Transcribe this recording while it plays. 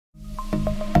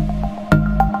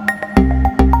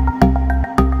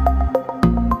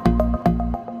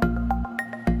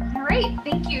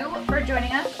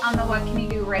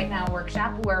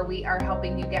Hub, where we are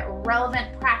helping you get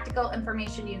relevant, practical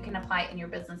information you can apply in your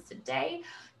business today.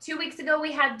 2 weeks ago,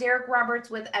 we had Derek Roberts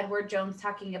with Edward Jones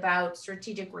talking about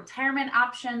strategic retirement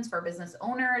options for business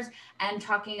owners and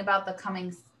talking about the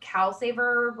coming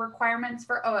CalSaver requirements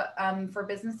for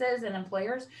businesses and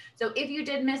employers. So if you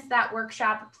did miss that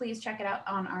workshop, please check it out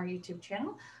on our YouTube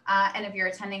channel. And if you're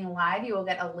attending live, you will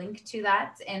get a link to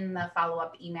that in the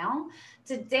follow-up email.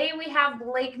 Today, we have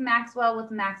Blake Maxwell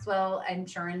with Maxwell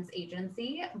Insurance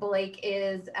Agency. Blake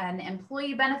is an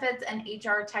employee benefits and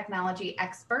HR technology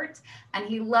expert, and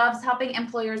he loves helping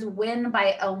employers win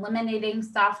by eliminating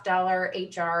soft dollar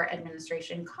HR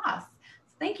administration costs.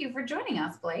 Thank you for joining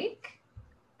us, Blake.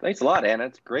 Thanks a lot, Anna.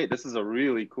 It's great. This is a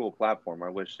really cool platform. I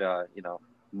wish,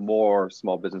 more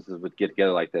small businesses would get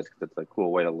together like this, because it's a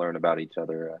cool way to learn about each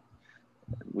other's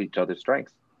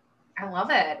strengths. I love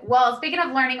it. Well, speaking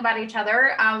of learning about each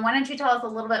other, why don't you tell us a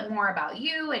little bit more about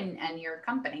you and your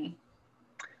company?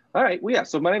 All right. Well, yeah.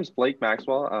 So my name is Blake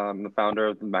Maxwell. I'm the founder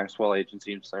of the Maxwell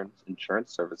Agency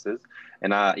Insurance Services.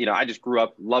 And, I just grew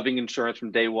up loving insurance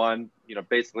from day one,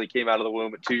 basically came out of the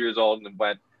womb at 2 years old and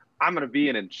went, I'm going to be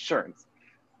in insurance,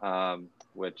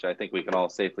 which I think we can all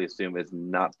safely assume is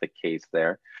not the case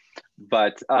there.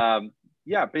 But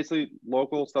basically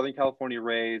local Southern California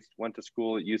raised, went to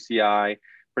school at UCI,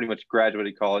 pretty much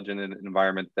graduated college in an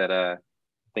environment that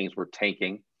things were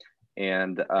tanking,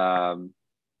 and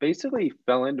basically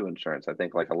fell into insurance. I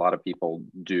think like a lot of people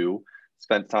do,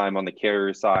 spent time on the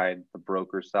carrier side, the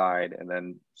broker side, and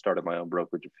then started my own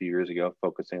brokerage a few years ago,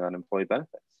 focusing on employee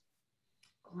benefits.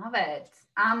 Love it.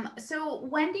 So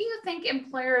when do you think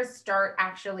employers start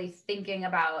actually thinking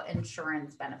about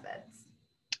insurance benefits?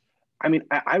 I mean,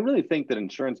 I really think that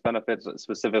insurance benefits,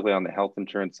 specifically on the health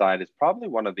insurance side, is probably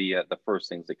one of the first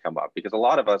things that come up, because a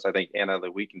lot of us, I think, Anna,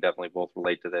 that we can definitely both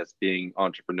relate to this, being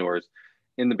entrepreneurs.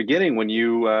 In the beginning, when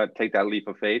you take that leap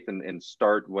of faith and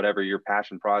start whatever your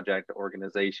passion project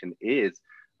organization is,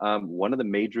 one of the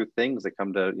major things that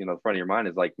come to the front of your mind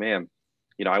is like, man,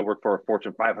 I work for a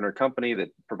Fortune 500 company that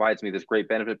provides me this great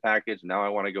benefit package. Now I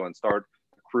want to go and start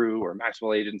Crew or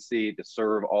Maxwell Agency to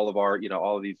serve all of our,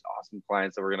 all of these awesome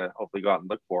clients that we're going to hopefully go out and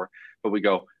look for. But we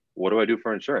go, what do I do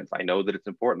for insurance? I know that it's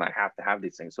important. I have to have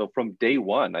these things. So from day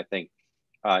one, I think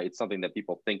it's something that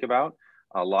people think about.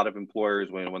 A lot of employers,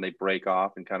 when they break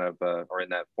off and kind of are in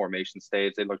that formation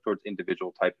stage, they look towards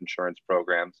individual type insurance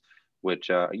programs, which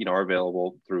are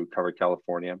available through Covered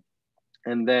California.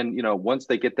 And then once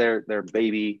they get their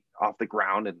baby off the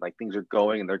ground and like things are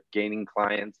going and they're gaining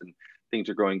clients and things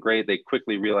are going great, they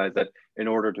quickly realize that in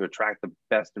order to attract the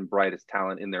best and brightest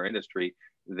talent in their industry,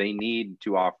 they need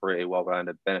to offer a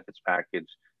well-rounded benefits package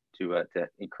to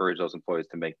encourage those employees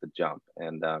to make the jump.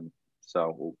 And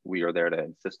so we are there to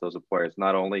assist those employers,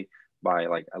 not only by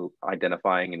like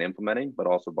identifying and implementing, but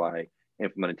also by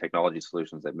implementing technology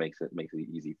solutions that makes it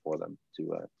easy for them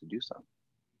to do so.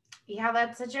 Yeah,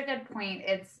 that's such a good point.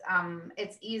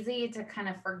 It's easy to kind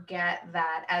of forget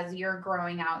that as you're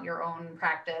growing out your own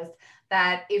practice,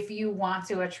 that if you want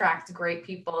to attract great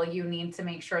people, you need to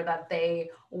make sure that they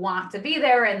want to be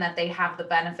there and that they have the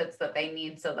benefits that they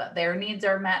need so that their needs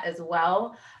are met as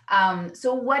well.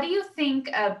 So what do you think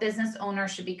a business owner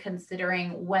should be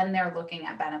considering when they're looking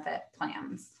at benefit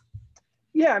plans?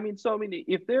 Yeah,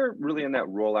 if they're really in that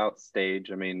rollout stage,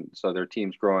 so their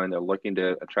team's growing, they're looking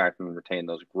to attract and retain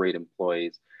those great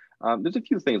employees. There's a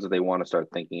few things that they want to start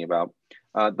thinking about.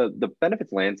 The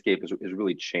benefits landscape has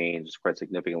really changed quite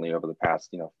significantly over the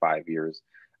past 5 years.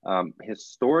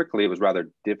 Historically, it was rather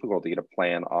difficult to get a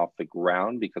plan off the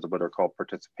ground because of what are called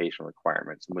participation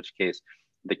requirements, in which case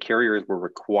the carriers were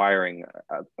requiring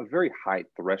a very high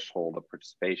threshold of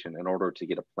participation in order to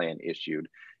get a plan issued.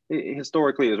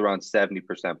 Historically, it was around 70%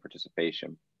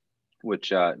 participation,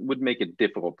 which would make it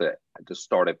difficult to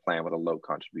start a plan with a low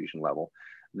contribution level.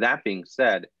 That being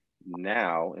said,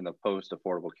 now in the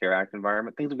post-Affordable Care Act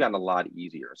environment, things have gotten a lot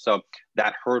easier. So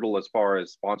that hurdle as far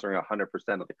as sponsoring 100%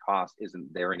 of the cost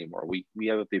isn't there anymore. We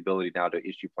have the ability now to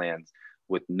issue plans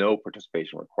with no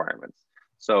participation requirements.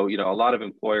 So, a lot of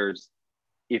employers,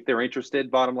 if they're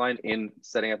interested, bottom line, in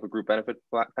setting up a group benefit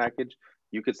package,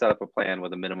 you could set up a plan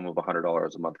with a minimum of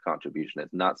 $100 a month contribution.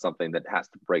 It's not something that has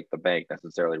to break the bank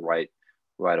necessarily right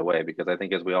away, because I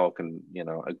think as we all can,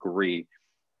 agree,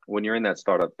 when you're in that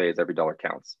startup phase, every dollar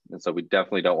counts. And so we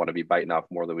definitely don't want to be biting off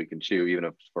more than we can chew, even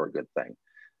if it's for a good thing.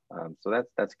 So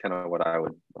that's kind of what I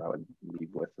would leave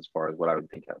with as far as what I would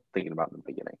thinking about in the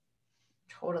beginning.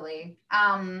 Totally.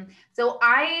 So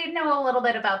I know a little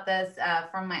bit about this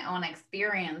from my own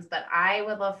experience, but I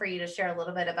would love for you to share a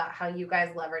little bit about how you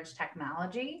guys leverage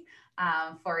technology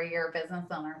for your business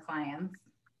owner clients.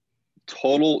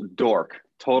 Total dork.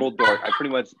 total dork. I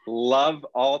pretty much love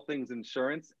all things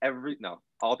insurance,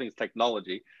 all things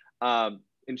technology.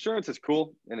 Insurance is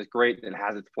cool and it's great and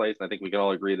has its place. And I think we can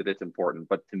all agree that it's important.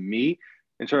 But to me,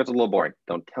 insurance is a little boring.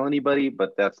 Don't tell anybody,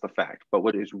 but that's the fact. But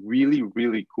what is really,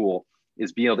 really cool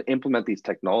is being able to implement these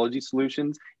technology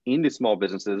solutions into small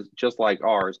businesses just like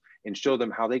ours and show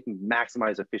them how they can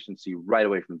maximize efficiency right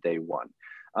away from day one.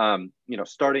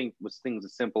 Starting with things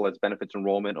as simple as benefits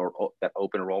enrollment or that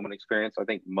open enrollment experience. I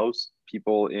think most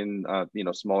people in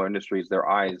smaller industries, their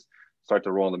eyes start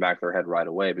to roll in the back of their head right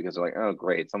away because they're like, oh,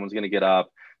 great, someone's going to get up,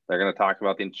 they're going to talk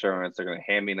about the insurance, they're going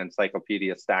to hand me an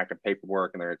encyclopedia stack of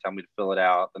paperwork, and they're going to tell me to fill it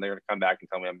out, and they're going to come back and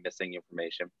tell me I'm missing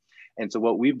information. And so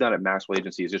what we've done at Maxwell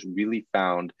Agency is just really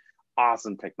found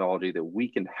awesome technology that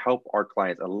we can help our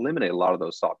clients eliminate a lot of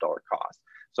those soft dollar costs.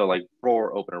 So like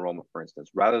for open enrollment, for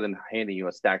instance, rather than handing you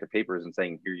a stack of papers and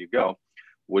saying, here you go,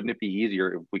 wouldn't it be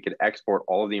easier if we could export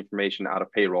all of the information out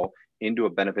of payroll into a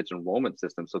benefits enrollment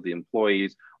system so the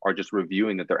employees are just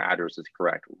reviewing that their address is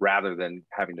correct rather than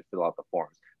having to fill out the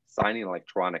forms, signing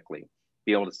electronically,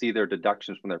 be able to see their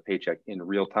deductions from their paycheck in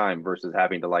real time versus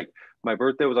having to my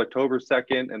birthday was October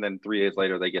 2nd, and then 3 days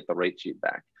later, they get the rate sheet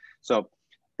back. So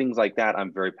things like that,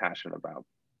 I'm very passionate about.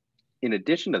 In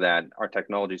addition to that, our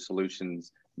technology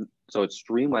solutions, so it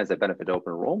streamlines that benefit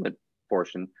open enrollment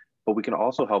portion, but we can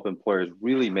also help employers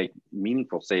really make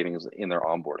meaningful savings in their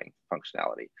onboarding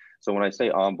functionality. So when I say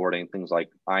onboarding, things like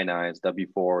I-9s,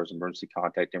 W-4s, emergency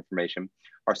contact information,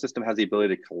 our system has the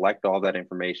ability to collect all that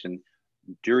information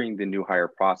during the new hire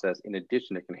process. In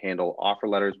addition, it can handle offer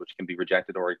letters, which can be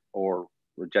rejected or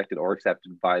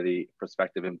accepted by the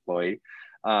prospective employee.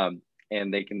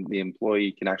 And the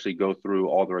employee can actually go through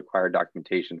all the required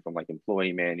documentation from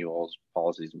employee manuals,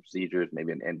 policies and procedures,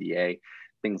 maybe an NDA,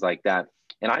 things like that.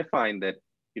 And I find that,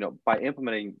 by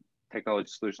implementing technology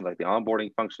solutions like the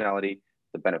onboarding functionality,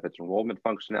 the benefits enrollment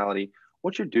functionality,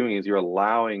 what you're doing is you're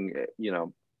allowing,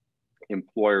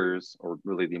 employers, or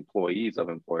really the employees of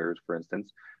employers, for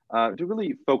instance, to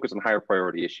really focus on higher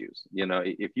priority issues.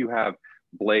 If you have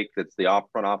Blake, that's the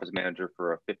front office manager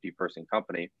for a 50-person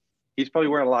company, he's probably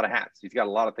wearing a lot of hats. He's got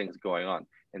a lot of things going on.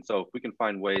 And so if we can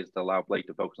find ways to allow Blake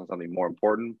to focus on something more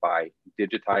important by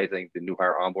digitizing the new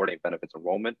hire onboarding benefits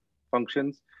enrollment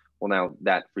functions, well, now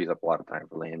that frees up a lot of time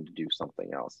for him to do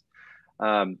something else.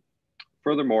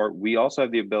 Furthermore, we also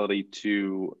have the ability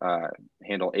to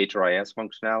handle HRIS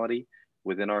functionality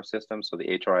within our system. So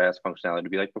the HRIS functionality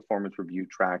would be like performance review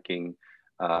tracking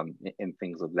and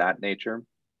things of that nature.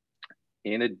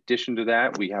 In addition to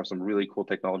that, we have some really cool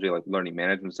technology like learning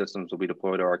management systems that we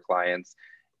deploy to our clients,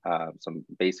 some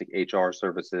basic HR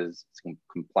services, some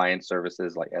compliance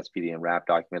services like SPD and RAP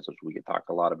documents, which we could talk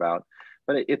a lot about.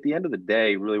 But at the end of the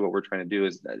day, really what we're trying to do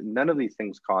is none of these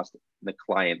things cost the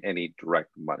client any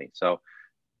direct money. So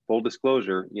full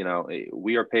disclosure,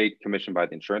 we are paid commission by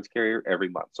the insurance carrier every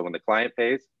month. So when the client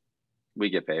pays, we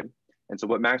get paid. And so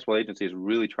what Maxwell Agency is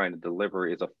really trying to deliver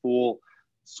is a full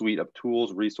suite of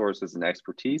tools, resources, and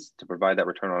expertise to provide that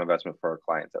return on investment for our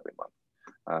clients every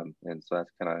month. And so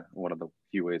that's kind of one of the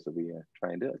few ways that we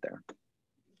try and do it there.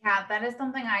 Yeah, that is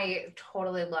something I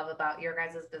totally love about your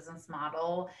guys' business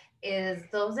model is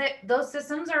those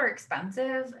systems are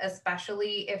expensive,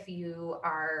 especially if you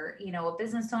are, a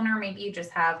business owner. Maybe you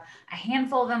just have a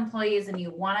handful of employees and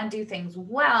you want to do things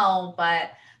well,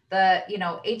 but the,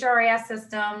 HRIS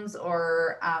systems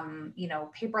or,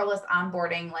 paperless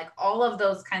onboarding, all of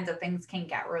those kinds of things can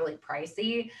get really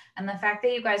pricey. And the fact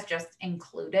that you guys just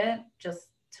include it just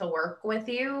to work with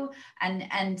you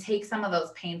and take some of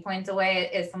those pain points away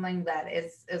is something that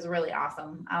is really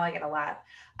awesome. I like it a lot.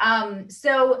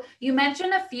 So you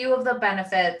mentioned a few of the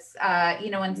benefits,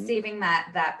 and saving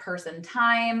that person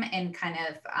time and kind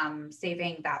of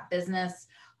saving that business,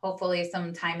 hopefully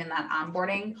some time in that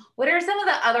onboarding. What are some of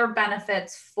the other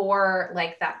benefits for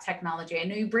that technology? I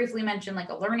know you briefly mentioned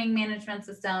a learning management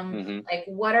system.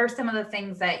 What are some of the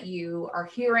things that you are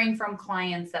hearing from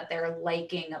clients that they're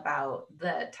liking about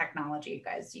the technology you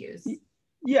guys use?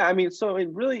 Yeah, so it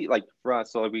really, for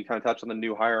us, so we kind of touched on the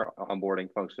new hire onboarding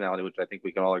functionality, which I think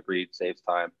we can all agree saves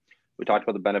time. We talked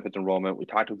about the benefits enrollment. We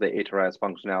talked about the HRIS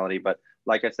functionality. But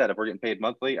like I said, if we're getting paid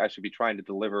monthly, I should be trying to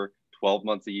deliver 12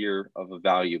 months a year of a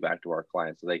value back to our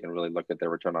clients so they can really look at their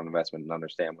return on investment and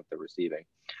understand what they're receiving.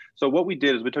 So what we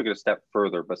did is we took it a step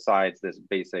further. Besides this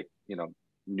basic,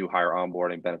 new hire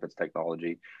onboarding benefits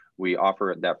technology, we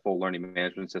offer that full learning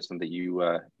management system that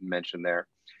you mentioned there.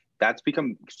 That's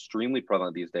become extremely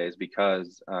prevalent these days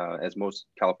because as most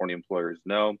California employers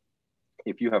know,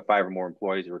 if you have 5 or more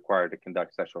employees, you're required to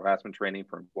conduct sexual harassment training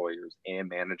for employers and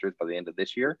managers by the end of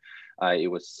this year. It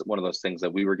was one of those things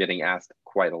that we were getting asked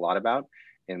quite a lot about.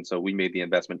 And so we made the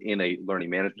investment in a learning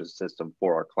management system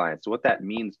for our clients. So what that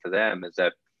means to them is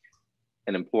that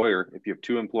an employer, if you have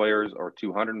 2 employers or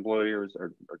 200 employers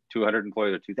or 200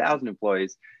 employees or 2,000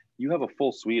 employees, you have a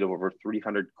full suite of over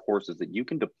 300 courses that you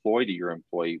can deploy to your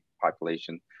employee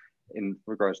population in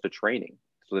regards to training.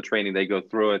 So the training, they go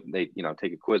through it, they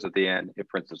take a quiz at the end, it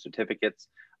prints the certificates,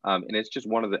 and it's just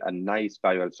a nice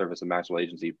value-added service that Maxwell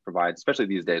Agency provides, especially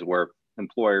these days where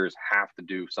employers have to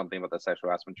do something about the sexual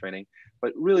harassment training.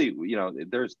 But really,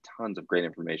 there's tons of great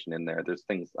information in there. There's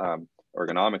things,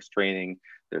 ergonomics training,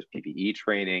 there's PPE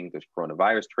training, there's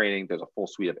coronavirus training, there's a full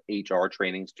suite of HR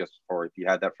trainings just for if you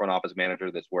had that front office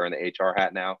manager that's wearing the HR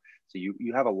hat now. So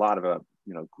you have a lot of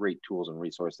great tools and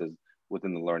resources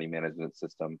within the learning management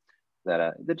system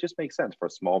that just makes sense for a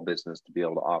small business to be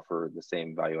able to offer the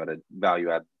same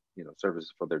value add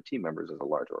services for their team members as a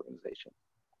large organization.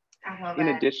 I love In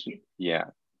it. addition, yeah.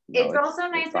 It's also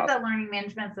nice that the learning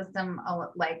management system,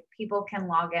 like people can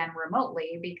log in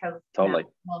remotely because totally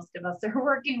most of us are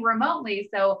working remotely.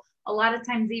 So a lot of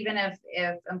times, even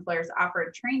if employers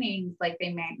offer trainings, like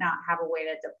they might not have a way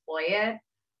to deploy it,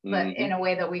 but in a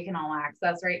way that we can all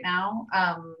access right now.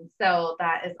 So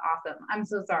that is awesome. I'm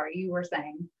so sorry, you were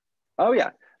saying. Oh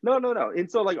yeah, no.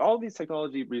 And so like all these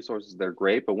technology resources, they're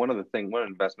great. But one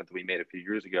investment that we made a few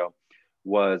years ago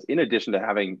was, in addition to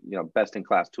having best in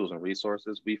class tools and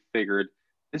resources, we figured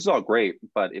this is all great,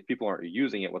 but if people aren't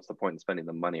using it, what's the point in spending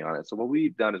the money on it? So what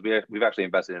we've done is we've actually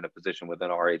invested in a position within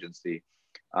our agency,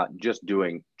 just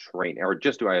doing training, or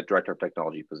just doing a director of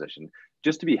technology position,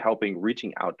 just to be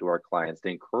reaching out to our clients to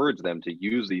encourage them to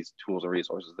use these tools and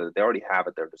resources that they already have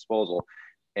at their disposal.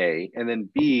 A, and then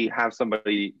B, have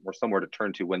somebody or somewhere to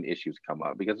turn to when issues come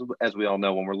up. Because as we all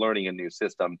know, when we're learning a new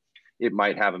system, it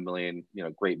might have a million,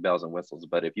 great bells and whistles,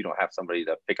 but if you don't have somebody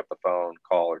to pick up the phone,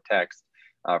 call, or text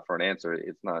for an answer,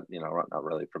 it's not, not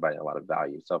really providing a lot of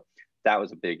value. So that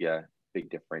was a big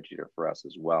differentiator for us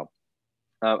as well.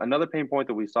 Another pain point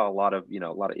that we saw a lot of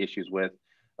issues with,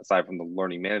 aside from the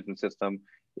learning management system,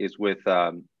 is with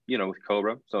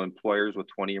COBRA. So employers with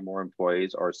 20 or more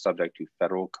employees are subject to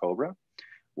federal COBRA.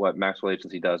 What Maxwell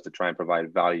Agency does to try and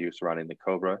provide value surrounding the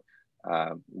COBRA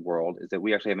world is that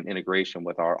we actually have an integration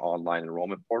with our online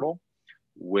enrollment portal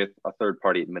with a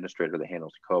third-party administrator that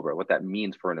handles COBRA. What that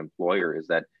means for an employer is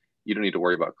that you don't need to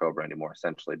worry about COBRA anymore,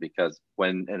 essentially, because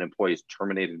when an employee is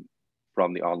terminated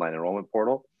from the online enrollment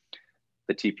portal,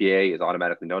 the TPA is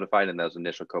automatically notified, and those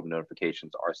initial COBRA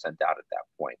notifications are sent out at that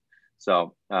point.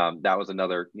 So that was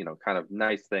another, kind of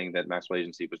nice thing that Maxwell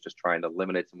Agency was just trying to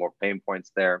eliminate some more pain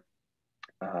points there.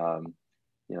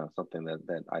 Something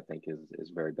that I think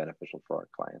is very beneficial for our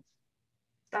clients.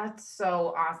 That's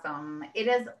so awesome. It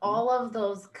is all of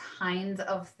those kinds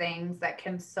of things that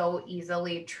can so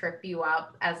easily trip you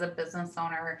up as a business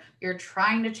owner. You're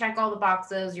trying to check all the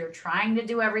boxes, you're trying to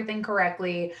do everything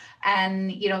correctly.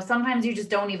 And, sometimes you just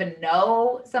don't even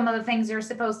know some of the things you're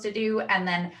supposed to do. And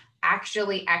then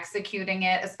actually executing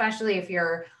it, especially if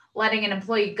you're letting an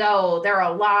employee go, there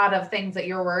are a lot of things that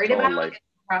you're worried about.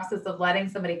 Process of letting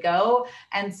somebody go.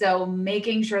 And so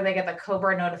making sure they get the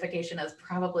COBRA notification is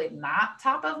probably not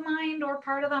top of mind or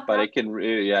part of that. But it can,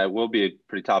 it will be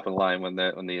pretty top of line when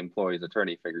the employee's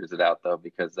attorney figures it out, though,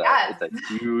 because it's a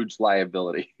huge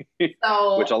liability,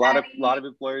 so, which a lot of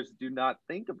employers do not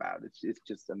think about. It's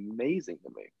just amazing to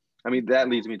me. I mean, that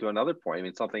leads me to another point. I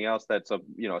mean, something else that's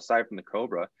aside from the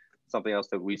COBRA, something else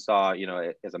that we saw,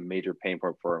 as a major pain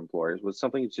point for employers was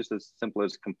something just as simple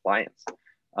as compliance.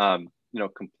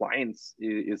 Compliance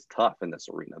is tough in this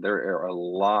arena. There are a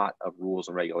lot of rules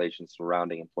and regulations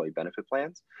surrounding employee benefit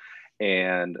plans.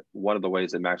 And one of the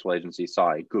ways that Maxwell Agency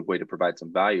saw a good way to provide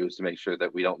some value is to make sure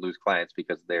that we don't lose clients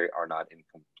because they are not in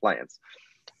compliance.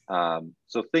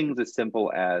 So things as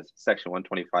simple as Section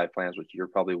 125 plans, which you're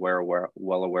probably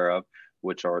well aware of,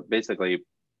 which are basically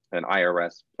an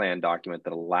IRS plan document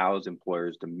that allows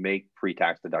employers to make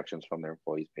pre-tax deductions from their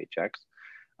employees' paychecks.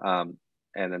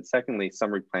 And then secondly,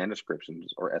 summary plan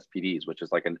descriptions, or SPDs, which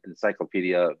is like an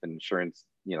encyclopedia of insurance,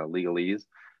 legalese,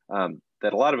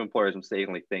 that a lot of employers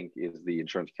mistakenly think is the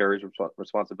insurance carrier's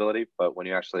responsibility. But when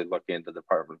you actually look into the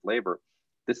Department of Labor,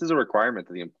 this is a requirement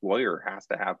that the employer has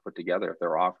to have put together if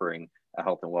they're offering a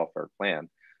health and welfare plan.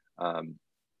 And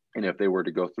if they were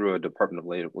to go through a Department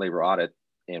of Labor audit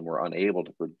and were unable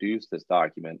to produce this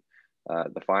document,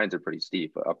 the fines are pretty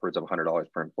steep, upwards of $100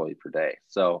 per employee per day.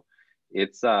 So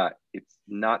it's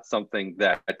not something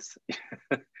that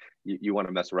you want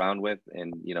to mess around with.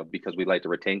 And, because we like to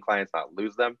retain clients, not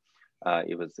lose them,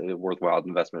 it was a worthwhile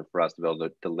investment for us to be able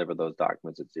to deliver those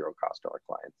documents at zero cost to our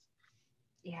clients.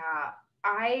 Yeah.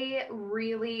 I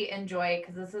really enjoy,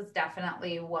 because this is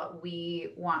definitely what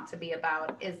we want to be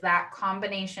about, is that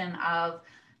combination of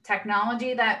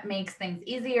technology that makes things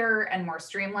easier and more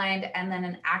streamlined, and then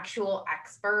an actual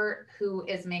expert who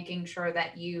is making sure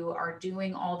that you are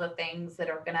doing all the things that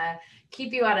are going to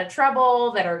keep you out of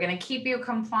trouble, that are going to keep you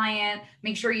compliant,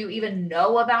 make sure you even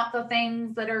know about the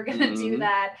things that are going to do Mm-hmm.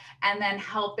 that, and then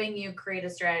helping you create a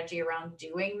strategy around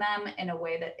doing them in a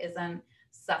way that isn't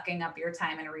sucking up your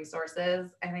time and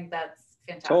resources. I think that's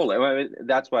fantastic. Totally. I mean,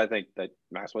 that's why I think that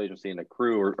Maxwell Agency and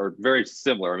Accrue are very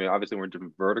similar. I mean, obviously we're in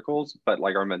different verticals, but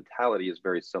like our mentality is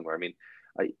very similar. I mean,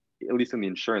 I, at least in the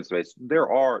insurance space,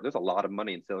 there's a lot of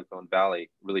money in Silicon Valley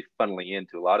really funneling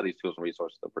into a lot of these tools and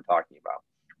resources that we're talking about.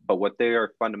 But what they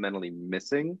are fundamentally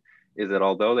missing is that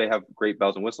although they have great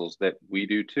bells and whistles that we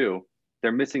do too,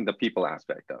 they're missing the people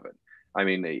aspect of it. I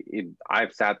mean,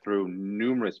 I've sat through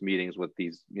numerous meetings with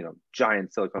these,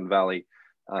 giant Silicon Valley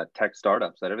tech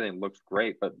startups that everything looks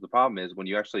great. But the problem is when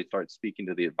you actually start speaking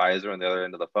to the advisor on the other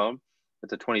end of the phone,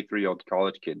 it's a 23-year-old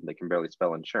college kid that can barely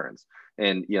spell insurance.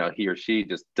 And, he or she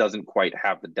just doesn't quite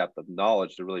have the depth of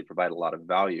knowledge to really provide a lot of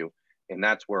value. And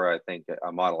that's where I think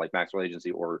a model like Maxwell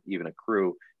Agency or even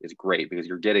Accrue is great, because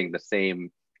you're getting the same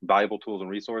valuable tools and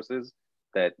resources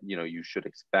that, you should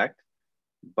expect,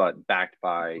 but backed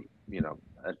by,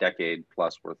 a decade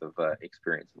plus worth of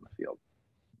experience in the field.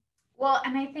 Well,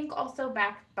 and I think also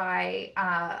backed by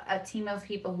a team of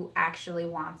people who actually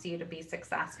wants you to be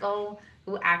successful,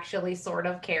 who actually sort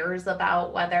of cares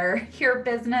about whether your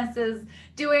business is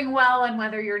doing well and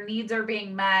whether your needs are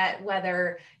being met,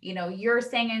 whether, you're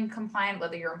staying in compliant,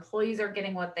 whether your employees are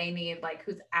getting what they need, like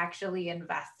who's actually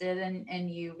invested in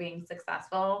you being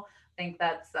successful. I think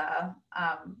that's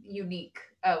unique,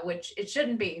 which it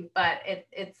shouldn't be, but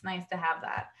it's nice to have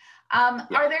that. Yeah.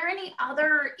 Are there any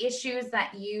other issues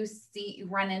that you see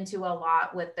run into a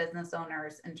lot with business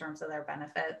owners in terms of their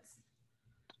benefits?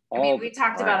 I mean, All the we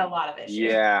talked about a time. lot of issues.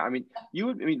 Yeah, I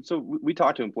mean, so we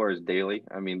talk to employers daily.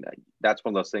 I mean, that's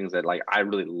one of those things that like I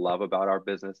really love about our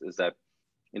business is that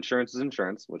insurance is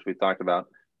insurance, which we talked about,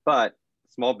 but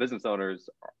small business owners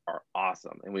are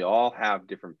awesome, and we all have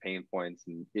different pain points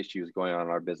and issues going on in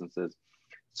our businesses.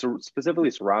 So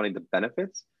specifically surrounding the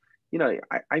benefits,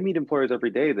 I meet employers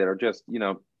every day that are just,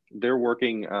 they're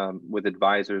working with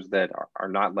advisors that are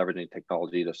not leveraging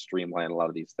technology to streamline a lot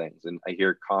of these things. And I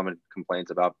hear common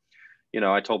complaints about,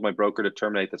 I told my broker to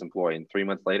terminate this employee, and 3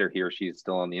 months later, he or she is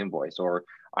still on the invoice. Or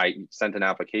I sent an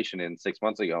application in 6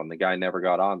 months ago, and the guy never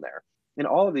got on there. And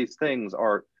all of these things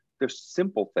they're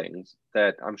simple things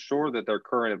that I'm sure that their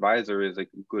current advisor is a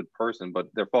good person, but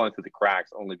they're falling through the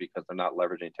cracks only because they're not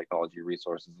leveraging technology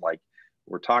resources like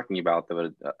we're talking about that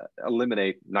would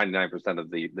eliminate 99%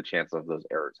 of the chance of those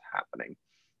errors happening.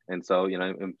 And so,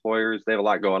 employers, they have a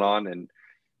lot going on. And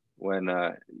when,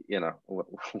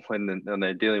 when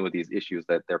they're dealing with these issues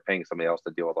that they're paying somebody else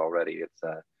to deal with already,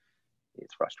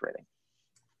 it's frustrating.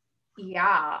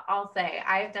 Yeah, I'll say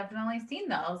I've definitely seen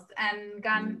those and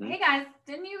gone, Mm-hmm. hey guys,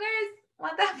 didn't you guys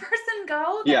let that person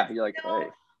go? They're Yeah, you're like, still hey,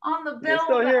 on the they're bill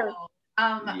still here. though.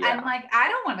 And Yeah, like, I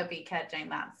don't want to be catching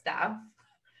that stuff.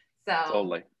 So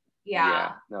totally. yeah.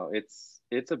 Yeah, no,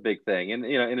 it's a big thing. And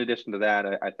in addition to that,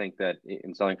 I think that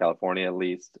in Southern California, at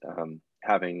least,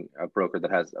 having a broker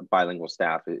that has a bilingual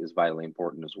staff is vitally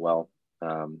important as well.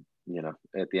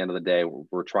 At the end of the day,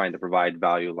 we're trying to provide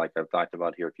value, like I've talked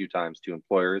about here a few times, to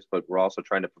employers, but we're also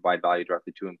trying to provide value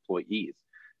directly to employees.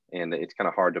 And it's kind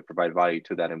of hard to provide value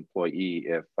to that employee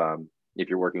if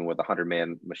you're working with a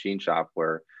 100-man machine shop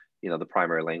where the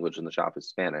primary language in the shop is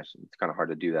Spanish. It's kind of hard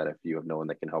to do that if you have no one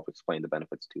that can help explain the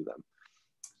benefits to them.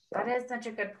 That So. is such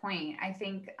a good point. I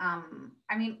think,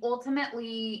 I mean,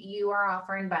 ultimately, you are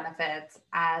offering benefits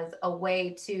as a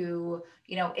way to,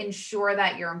 ensure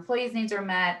that your employees' needs are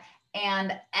met.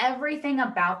 And everything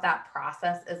about that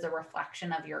process is a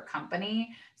reflection of your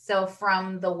company. So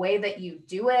from the way that you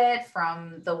do it,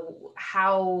 from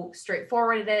how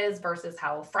straightforward it is versus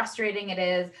how frustrating it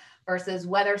is, versus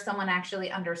whether someone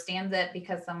actually understands it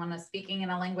because someone is speaking in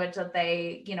a language that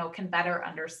they, can better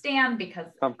understand, because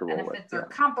Comfortable with, benefits yeah. are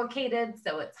complicated.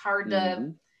 So it's hard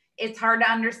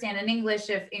to understand in English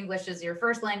if English is your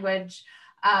first language.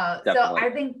 So I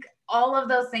think all of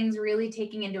those things really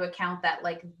taking into account that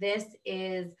like this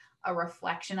is a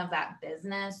reflection of that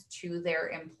business to their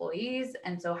employees.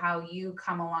 And so how you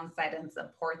come alongside and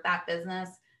support that business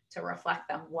to reflect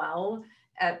them well.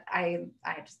 I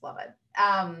just love it.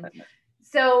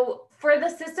 So for the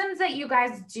systems that you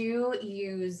guys do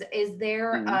use, is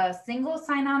there Mhm. a single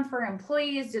sign-on for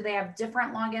employees? Do they have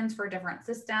different logins for different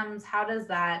systems? How does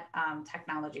that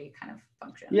technology kind of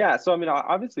function? Yeah, so I mean,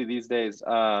 obviously these days,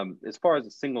 as far as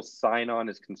a single sign-on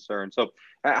is concerned, so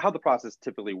how the process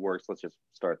typically works, let's just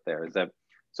start there. Is that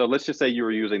so? Let's just say you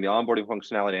were using the onboarding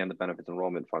functionality and the benefits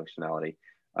enrollment functionality.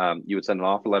 You would send an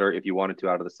offer letter if you wanted to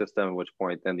out of the system, at which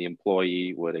point then the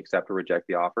employee would accept or reject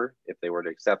the offer. If they were to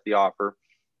accept the offer,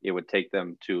 it would take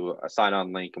them to a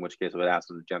sign-on link, in which case it would ask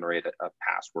them to generate a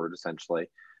password essentially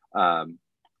um,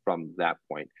 from that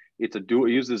point. It's a dual,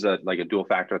 it uses a like a dual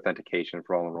factor authentication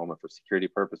for all enrollment for security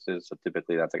purposes. So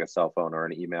typically that's like a cell phone or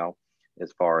an email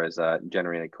as far as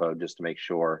generating code, just to make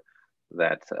sure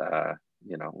that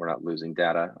we're not losing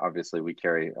data. Obviously we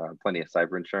carry plenty of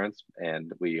cyber insurance,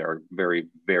 and we are very,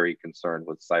 very concerned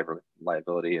with cyber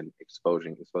liability and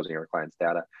exposing our clients'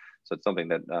 data. So it's something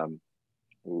that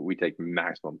we take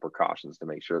maximum precautions to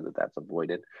make sure that that's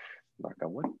avoided, knock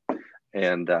on wood.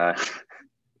 And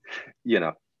you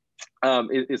know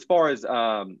as far as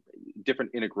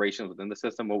different integrations within the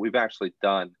system, what we've actually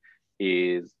done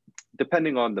is,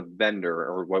 depending on the vendor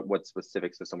or what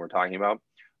specific system we're talking about,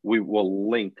 we will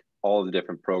link all the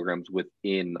different programs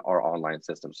within our online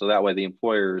system. So that way the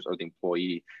employers or the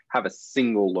employee have a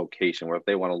single location where if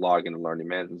they want to log into the learning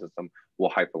management system, we'll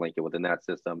hyperlink it within that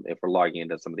system. If we're logging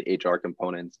into some of the HR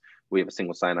components, we have a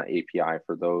single sign-on API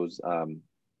for those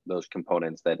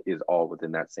components that is all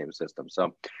within that same system.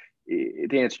 So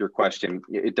to answer your question,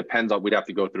 it depends on, we'd have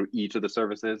to go through each of the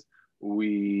services.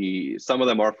 Some of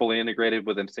them are fully integrated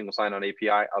within single sign-on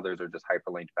API, others are just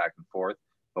hyperlinked back and forth,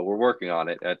 but we're working on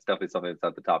it. That's definitely something that's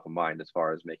at the top of mind as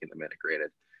far as making them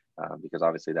integrated, because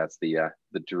obviously that's the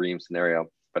dream scenario.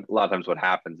 But a lot of times what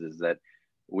happens is that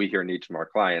we hear needs from our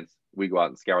clients, we go out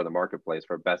and scour the marketplace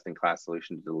for a best-in-class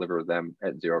solution to deliver them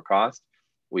at zero cost.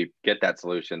 We get that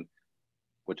solution,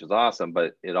 which is awesome,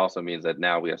 but it also means that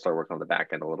now we have to start working on the back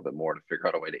end a little bit more to figure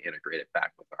out a way to integrate it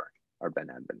back with our Ben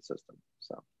admin system.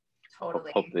 So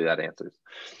Totally. hopefully that answers.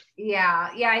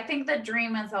 Yeah. Yeah. I think the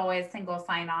dream is always single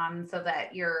sign on so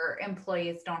that your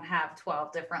employees don't have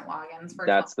 12 different logins for 12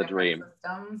 That's the different dream.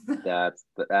 systems. That's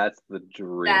the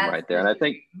dream That's right there. the And I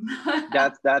think dream.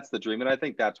 that's the dream. And I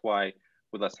think that's why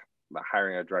with us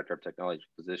hiring a director of technology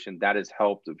position, that has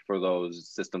helped for those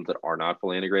systems that are not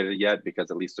fully integrated yet, because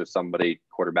at least there's somebody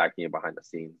quarterbacking it behind the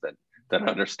scenes that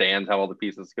understands how all the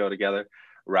pieces go together,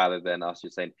 rather than us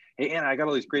just saying, hey, Anna, I got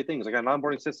all these great things. I got an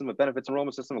onboarding system, a benefits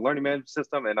enrollment system, a learning management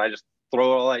system, and I just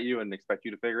throw it all at you and expect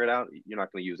you to figure it out. You're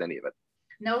not going to use any of it.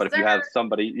 No, But if you have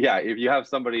somebody, if you have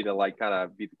somebody to like kind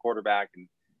of be the quarterback and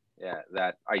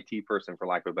that IT person, for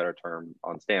lack of a better term,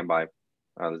 on standby,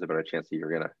 there's a better chance that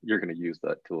you're gonna use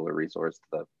that tool or resource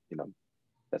to the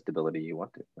best ability you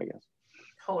want to, I guess.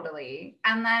 Totally.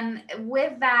 And then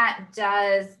with that,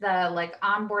 does the like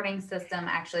onboarding system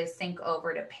actually sync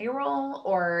over to payroll,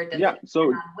 or does it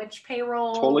so depend on which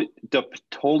payroll?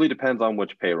 Totally depends on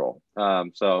which payroll.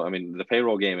 So I mean, the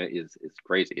payroll game is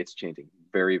crazy. It's changing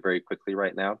very, very quickly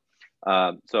right now.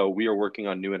 So we are working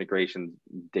on new integrations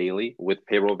daily with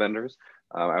payroll vendors.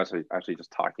 I was actually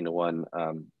just talking to one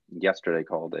yesterday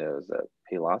called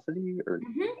Paylocity or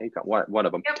Paycom, one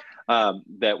of them. Yep.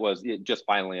 That was just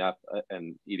finally up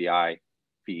an EDI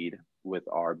feed with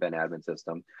our Ben admin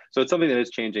system. So it's something that is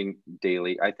changing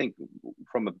daily. I think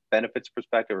from a benefits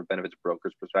perspective or benefits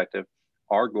broker's perspective,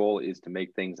 our goal is to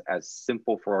make things as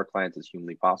simple for our clients as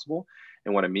humanly possible.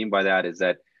 And what I mean by that is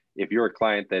that if you're a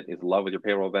client that is in love with your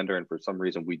payroll vendor and for some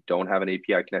reason we don't have an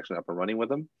API connection up and running with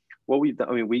them, what we've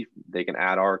done, they can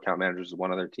add our account managers as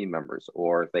one of their team members,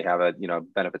 or if they have a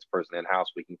benefits person in house,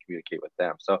 we can communicate with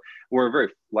them. So we're a very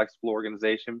flexible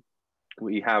organization.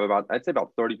 We have I'd say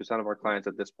about 30% of our clients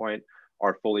at this point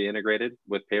are fully integrated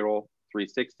with Payroll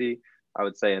 360. I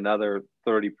would say another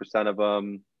 30% of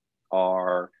them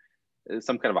are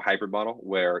some kind of a hybrid model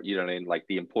where like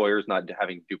the employer is not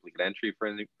having duplicate entry for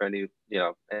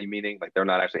any meaning, like they're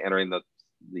not actually entering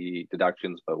the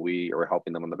deductions, but we are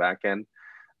helping them on the back end.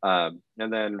 And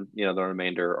then the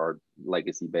remainder are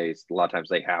legacy based. A lot of times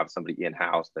they have somebody in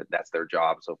house that's their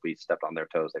job. So if we stepped on their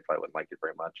toes, they probably wouldn't like it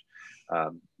very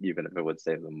much, even if it would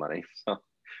save them money. So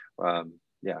kind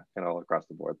of all across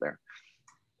the board there.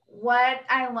 What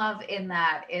I love in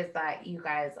that is that you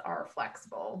guys are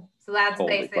flexible. So that's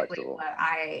totally basically flexible. What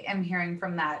I am hearing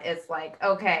from that is like,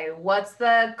 okay, what's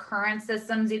the current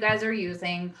systems you guys are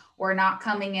using? We're not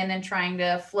coming in and trying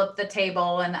to flip the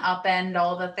table and upend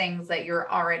all the things that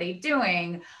you're already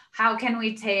doing. how can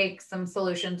we take some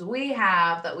solutions we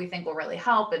have that we think will really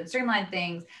help and streamline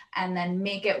things and then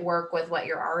make it work with what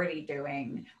you're already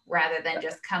doing rather than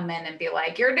just come in and be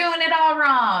like, you're doing it all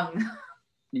wrong.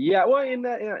 Yeah, well,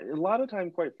 a lot of time,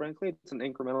 quite frankly, it's an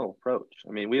incremental approach.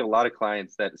 I mean, we have a lot of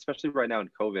clients that, especially right now in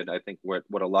COVID, I think what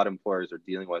a lot of employers are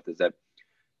dealing with is that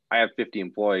I have 50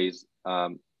 employees.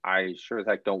 I sure as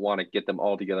heck don't want to get them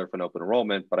all together for an open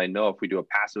enrollment, but I know if we do a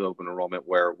passive open enrollment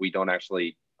where we don't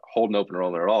actually hold an open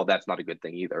enrollment at all, that's not a good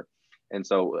thing either. And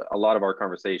so a lot of our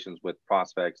conversations with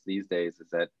prospects these days is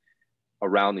that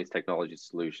around these technology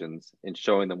solutions and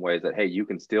showing them ways that, hey, you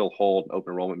can still hold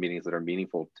open enrollment meetings that are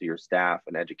meaningful to your staff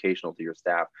and educational to your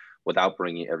staff without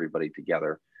bringing everybody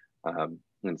together.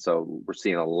 And so we're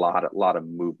seeing a lot of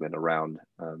movement around,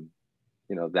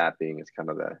 that being is kind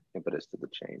of the impetus to the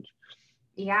change.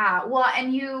 Yeah, well,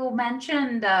 and you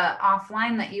mentioned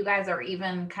offline that you guys are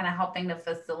even kind of helping to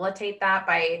facilitate that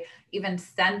by even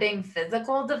sending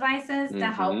physical devices to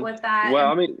help with that.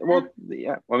 Well,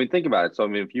 think about it. So, I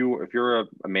mean, if you're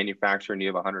a manufacturer and you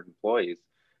have 100 employees,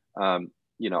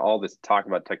 all this talk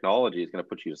about technology is going to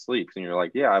put you to sleep. And you're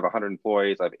like, yeah, I have 100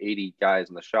 employees. I have 80 guys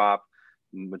in the shop.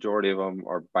 Majority of them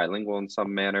are bilingual in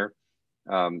some manner.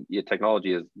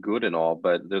 Technology is good and all,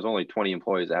 but there's only 20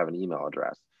 employees that have an email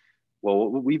address.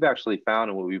 Well, what we've actually found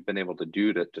and what we've been able to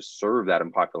do to serve that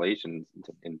in populations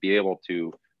and be able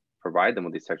to provide them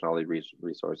with these technology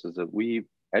resources, that we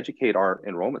educate our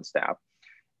enrollment staff.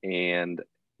 And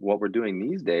what we're doing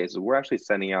these days is we're actually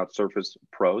sending out Surface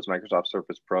Pros, Microsoft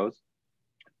Surface Pros,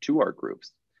 to our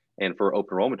groups. And for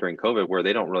open enrollment during COVID, where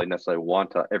they don't really necessarily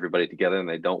want everybody together and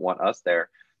they don't want us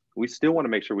there, we still want to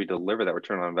make sure we deliver that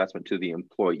return on investment to the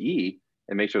employee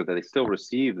and make sure that they still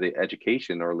receive the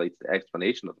education or the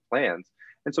explanation of the plans.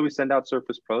 And so we send out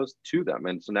Surface Pros to them.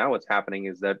 And so now what's happening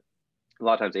is that a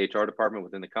lot of times the HR department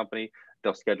within the company,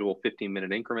 they'll schedule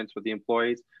 15-minute increments with the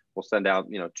employees. We'll send out,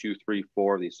 2, 3,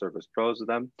 4 of these Surface Pros to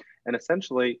them. And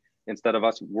essentially, instead of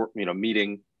us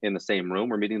meeting in the same room,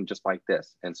 we're meeting just like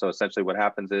this. And so essentially what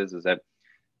happens is that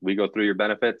we go through your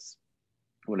benefits.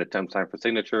 When it comes time for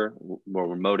signature, we'll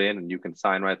remote in and you can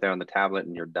sign right there on the tablet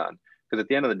and you're done. Because at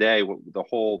the end of the day,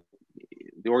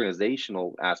 the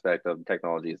organizational aspect of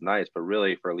technology is nice, but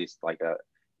really for at least like a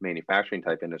manufacturing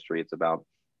type industry, it's about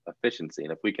efficiency.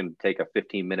 And if we can take a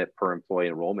 15-minute per employee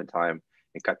enrollment time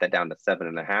and cut that down to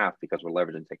 7.5 because we're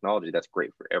leveraging technology, that's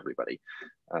great for everybody.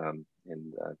 And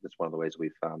that's one of the ways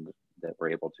we've found that we're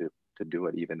able to do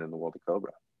it even in the world of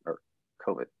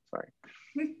COVID.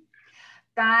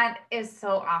 That is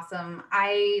so awesome.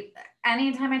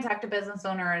 Anytime I talk to business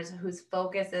owners whose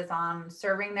focus is on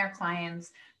serving their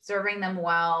clients, serving them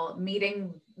well,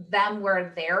 meeting them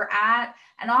where they're at,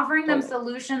 and offering them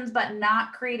solutions, but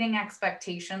not creating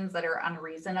expectations that are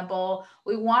unreasonable.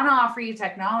 We want to offer you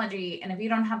technology. And if you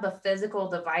don't have the physical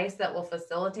device that will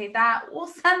facilitate that, we'll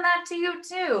send that to you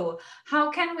too.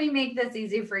 How can we make this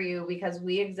easy for you? Because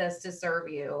we exist to serve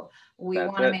you. We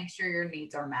want to make sure your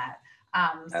needs are met.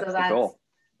 So that's the goal.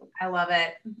 I love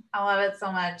it. I love it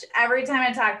so much. Every time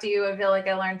I talk to you, I feel like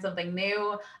I learned something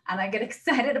new and I get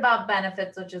excited about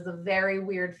benefits, which is a very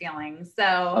weird feeling.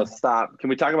 So stop. Can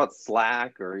we talk about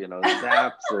Slack or,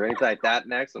 Zaps or anything like that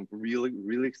next? Some really,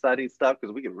 really exciting stuff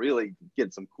because we can really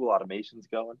get some cool automations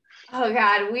going. Oh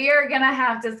God, we are going to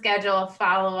have to schedule a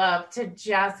follow-up to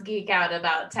just geek out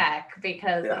about tech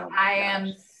because I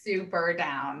am super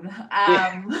down.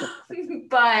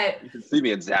 But you can see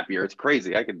me in Zapier. It's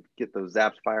crazy. I can get those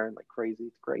zaps firing like crazy.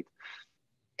 It's great.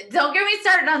 Don't get me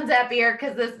started on Zapier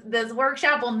because this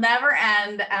workshop will never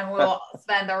end and we'll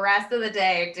spend the rest of the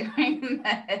day doing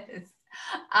this.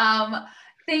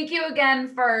 Thank you again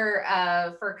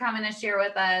for coming to share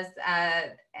with us.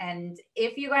 And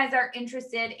if you guys are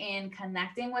interested in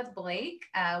connecting with Blake,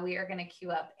 we are going to queue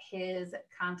up his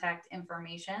contact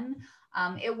information.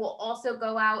 It will also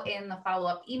go out in the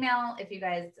follow-up email if you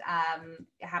guys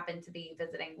happen to be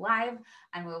visiting live,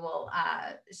 and we will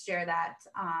share that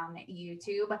on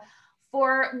YouTube.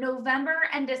 For November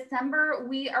and December,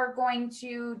 we are going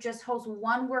to just host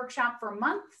one workshop per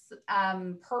month,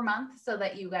 so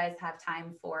that you guys have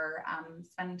time for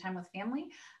spending time with family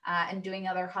and doing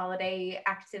other holiday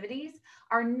activities.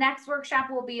 Our next workshop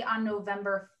will be on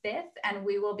November 5th, and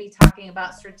we will be talking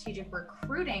about strategic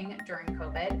recruiting during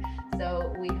COVID.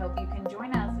 So we hope you can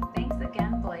join us. Thanks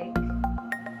again, Blake.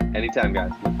 Anytime,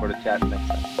 guys. Look forward to chatting next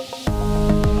time.